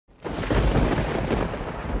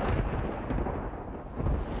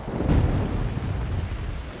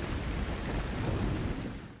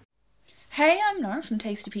Hey, I'm Lauren from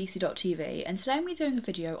TastyPC.tv, and today I'm doing a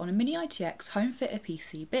video on a Mini ITX home theatre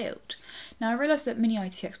PC build. Now I realise that Mini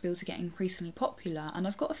ITX builds are getting increasingly popular, and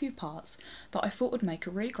I've got a few parts that I thought would make a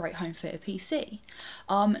really great home theatre PC.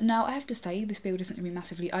 Now I have to say this build isn't going to be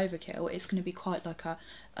massively overkill. It's going to be quite like a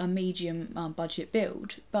medium budget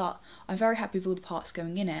build, but I'm very happy with all the parts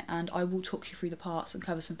going in it, and I will talk you through the parts and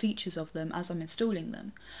cover some features of them as I'm installing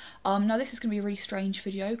them. Now this is going to be a really strange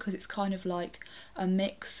video because it's kind of like a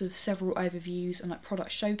mix of several overviews and like product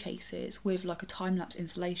showcases with like a time-lapse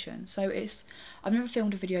installation. So I've never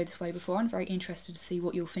filmed a video this way before. I'm very interested to see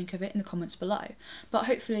what you'll think of it in the comments below, but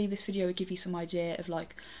hopefully this video will give you some idea of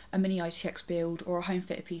like a Mini ITX build or a home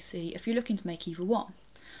theatre PC if you're looking to make either one.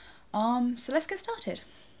 So let's get started.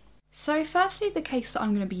 So firstly, the case that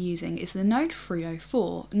I'm going to be using is the Node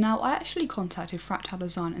 304. Now I actually contacted Fractal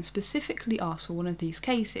Design and specifically asked for one of these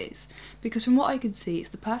cases, because from what I could see it's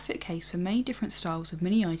the perfect case for many different styles of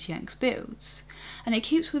Mini ITX builds. And it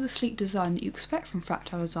keeps with the sleek design that you expect from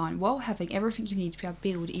Fractal Design while having everything you need to be able to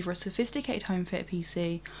build either a sophisticated home theatre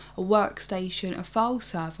PC, a workstation, a file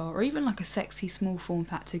server, or even like a sexy small form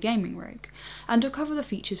factor gaming rig. And I'll cover the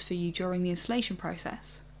features for you during the installation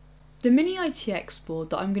process. The Mini ITX board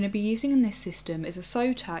that I'm going to be using in this system is a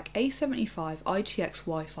Zotac A75 ITX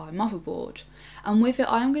Wi-Fi motherboard, and with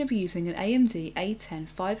it I am going to be using an AMD A10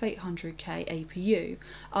 5800K APU.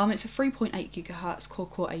 It's a 3.8 GHz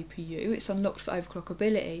quad-core APU, it's unlocked for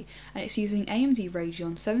overclockability, and it's using AMD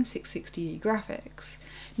Radeon 7660E graphics.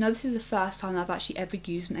 Now this is the first time I've actually ever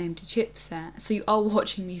used an AMD chipset, so you are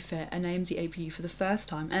watching me fit an AMD APU for the first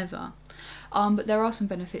time ever. But there are some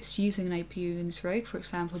benefits to using an APU in this rig, for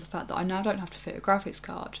example the fact that I now don't have to fit a graphics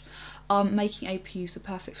card, making APUs the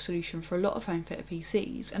perfect solution for a lot of home theatre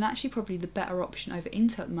PCs, and actually probably the better option over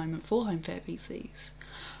Intel at the moment for home theatre PCs.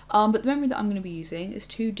 But the memory that I'm going to be using is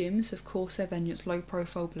two DIMMs of Corsair Vengeance low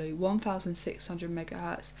profile blue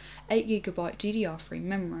 1600MHz 8GB DDR3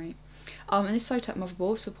 memory. And this Zotac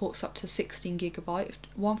motherboard supports up to 16GB of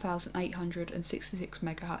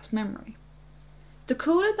 1866MHz memory. The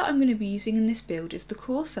cooler that I'm going to be using in this build is the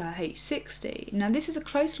Corsair H60. Now this is a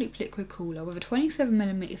closed loop liquid cooler with a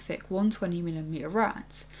 27mm thick 120mm rad.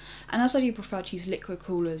 And as I do prefer to use liquid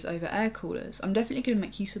coolers over air coolers, I'm definitely going to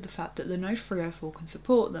make use of the fact that the Node 304 can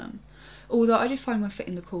support them. Although I did find when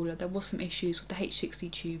fitting the cooler there was some issues with the H60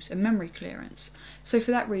 tubes and memory clearance, so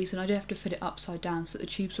for that reason I did have to fit it upside down so that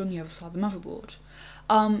the tubes were on the other side of the motherboard.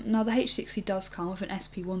 Now the H60 does come with an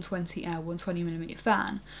SP120L 120mm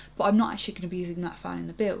fan, but I'm not actually going to be using that fan in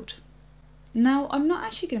the build. Now I'm not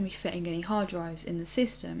actually going to be fitting any hard drives in the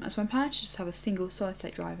system, as my plan is to just have a single solid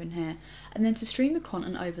state drive in here and then to stream the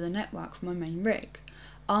content over the network from my main rig.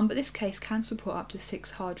 But this case can support up to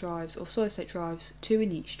 6 hard drives or solid state drives, 2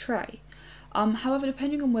 in each tray. However,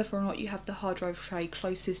 depending on whether or not you have the hard drive tray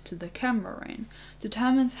closest to the camera in,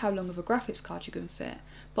 determines how long of a graphics card you can fit,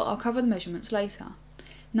 but I'll cover the measurements later.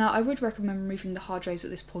 Now I would recommend removing the hard drives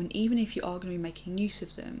at this point even if you are going to be making use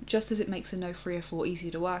of them, just as it makes a Node 304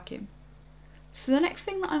 easier to work in. So the next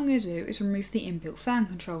thing that I'm going to do is remove the inbuilt fan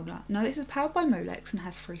controller. Now this is powered by Molex and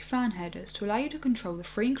has 3 fan headers to allow you to control the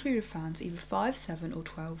 3 included fans either 5, 7 or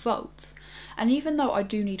 12 volts. And even though I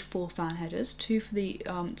do need 4 fan headers, 2 for the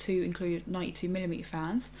 2 included 92mm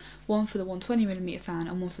fans, 1 for the 120mm fan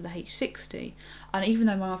and 1 for the H60, and even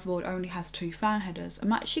though my motherboard only has 2 fan headers,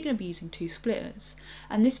 I'm actually going to be using 2 splitters.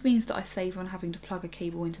 And this means that I save on having to plug a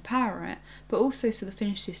cable in to power it, but also so the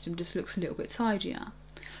finished system just looks a little bit tidier.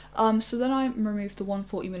 So then I removed the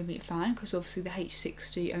 140mm fan because obviously the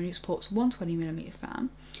H60 only supports 120mm fan.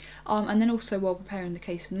 And then also while preparing the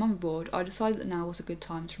case for the motherboard, I decided that now was a good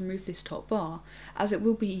time to remove this top bar, as it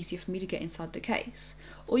will be easier for me to get inside the case.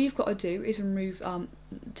 All you've got to do is remove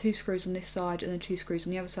 2 screws on this side and then 2 screws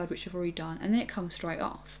on the other side, which I've already done, and then it comes straight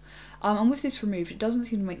off. And with this removed, it doesn't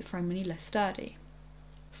seem to make the frame any less sturdy.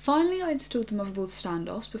 Finally, I installed the motherboard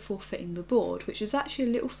standoffs before fitting the board, which is actually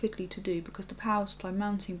a little fiddly to do because the power supply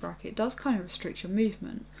mounting bracket does kind of restrict your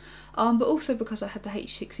movement, but also because I had the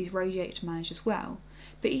H60's radiator to manage as well.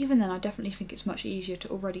 But even then I definitely think it's much easier to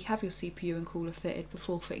already have your CPU and cooler fitted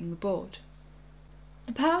before fitting the board.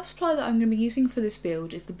 The power supply that I'm going to be using for this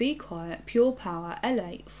build is the Be Quiet Pure Power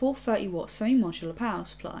L8 430W semi-modular power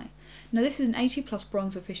supply. Now this is an 80 plus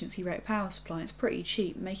bronze efficiency rate power supply and it's pretty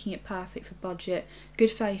cheap, making it perfect for budget,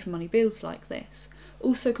 good value for money builds like this.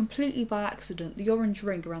 Also completely by accident, the orange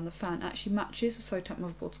ring around the fan actually matches the Zotac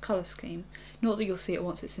motherboard's colour scheme, not that you'll see it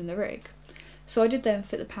once it's in the rig. So I did then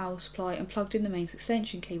fit the power supply and plugged in the mains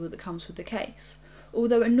extension cable that comes with the case.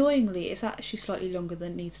 Although annoyingly it's actually slightly longer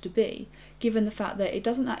than it needs to be, given the fact that it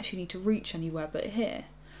doesn't actually need to reach anywhere but here.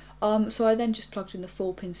 So I then just plugged in the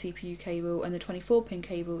 4-pin CPU cable and the 24-pin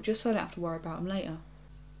cable just so I don't have to worry about them later.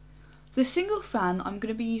 The single fan that I'm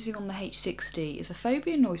going to be using on the H60 is a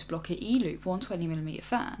Phobia Noise Blocker E-Loop 120mm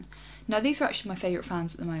fan. Now these are actually my favourite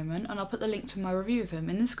fans at the moment, and I'll put the link to my review of them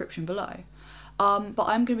in the description below. But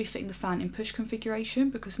I'm going to be fitting the fan in push configuration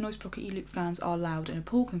because Noise Blocker E-Loop fans are loud in a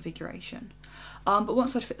pull configuration. But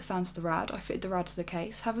once I'd fit the fan to the rad, I fitted the rad to the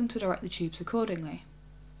case, having to direct the tubes accordingly.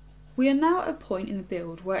 We are now at a point in the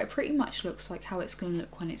build where it pretty much looks like how it's going to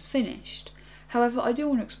look when it's finished. However, I do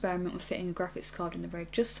want to experiment with fitting a graphics card in the rig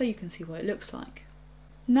just so you can see what it looks like.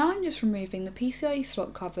 Now I'm just removing the PCIe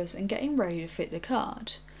slot covers and getting ready to fit the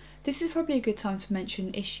card. This is probably a good time to mention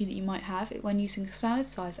an issue that you might have when using a standard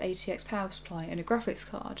size ATX power supply and a graphics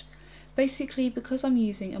card. Basically, because I'm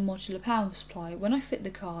using a modular power supply, when I fit the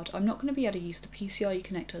card I'm not going to be able to use the PCIe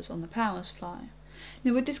connectors on the power supply.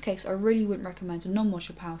 Now with this case I really wouldn't recommend a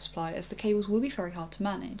non-modular power supply as the cables will be very hard to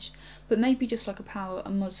manage, but maybe just like a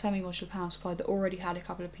semi-modular power supply that already had a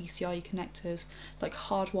couple of PCIe connectors like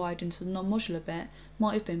hardwired into the non-modular bit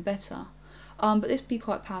might have been better. But this Be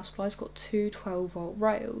Quiet power supply's got two 12-volt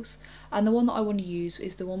rails, and the one that I want to use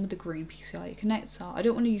is the one with the green PCIe connector. I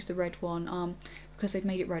don't want to use the red one because they've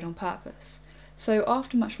made it red on purpose. So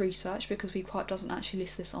after much research, because Be Quiet doesn't actually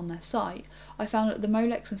list this on their site, I found that the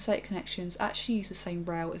Molex and SATA connections actually use the same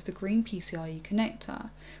rail as the green PCIe connector,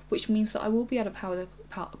 which means that I will be able to power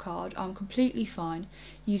the card completely fine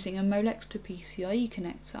using a Molex to PCIe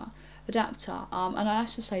connector adapter, and I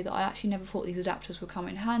have to say that I actually never thought these adapters would come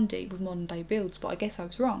in handy with modern day builds, but I guess I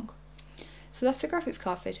was wrong. So that's the graphics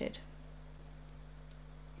card fitted.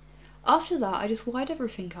 After that I just wired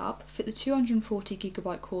everything up, fit the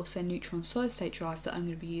 240GB Corsair Neutron solid state drive that I'm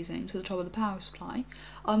going to be using to the top of the power supply,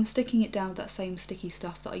 sticking it down with that same sticky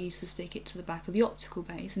stuff that I used to stick it to the back of the optical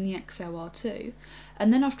bays in the XLR2,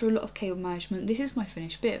 and then after a lot of cable management this is my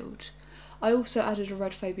finished build. I also added a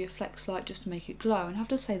red Phobia flex light just to make it glow, and have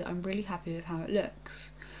to say that I'm really happy with how it looks.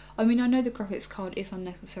 I mean, I know the graphics card is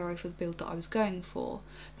unnecessary for the build that I was going for,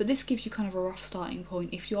 but this gives you kind of a rough starting point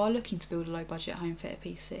if you are looking to build a low budget home theatre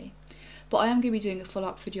PC. But I am going to be doing a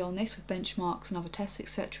follow-up video on this with benchmarks and other tests,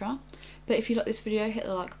 etc. But if you like this video, hit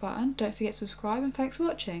the like button, don't forget to subscribe, and thanks for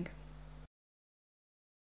watching.